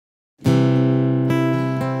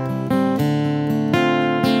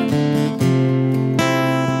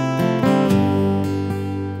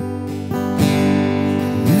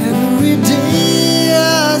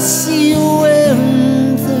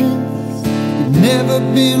never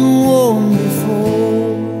been worn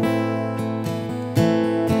before.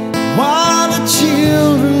 While the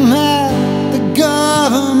children at the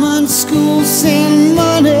government school send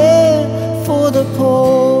money for the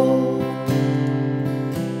poor,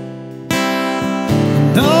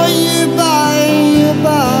 and all you're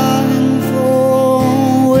buying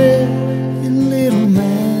for it, your little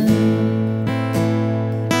man.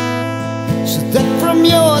 So that from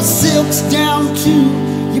your silks down to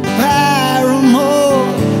your paramour,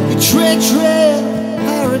 your treachery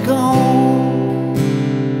paragon.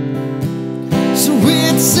 So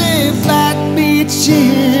it's a black beach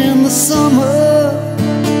in the summer,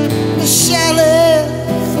 the chalet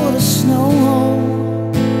for the snow.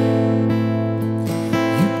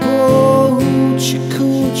 You poor hoochie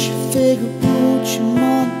coochie, figure hoochie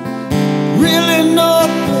mom, really no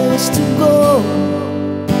place to go.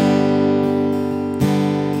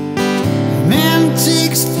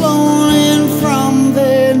 Antiques flown in from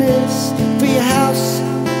Venice for your house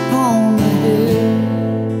on the hill.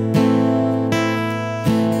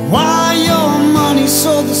 While your money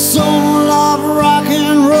sold the soul of rock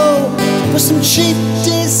and roll for some cheap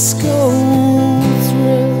disco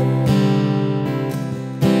thrill.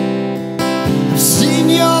 I've seen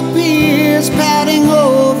your peers patting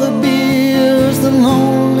over beers, the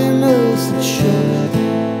loneliness that shows.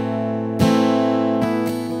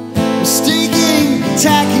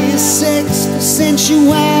 Tacky sex for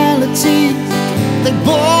sensuality they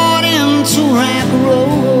bought into rock and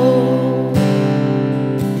roll.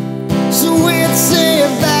 So it's a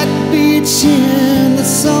back beach in the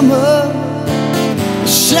summer, a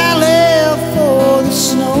chalet for the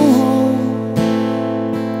snow.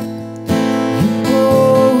 You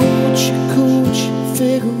poor hoochie coochie,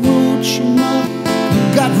 figure hoochie mom,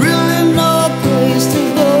 got really no place to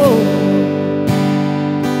go.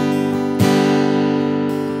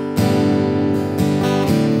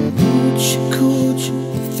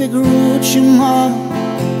 Figure out your mom,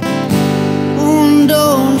 oh,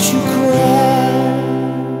 don't you cry.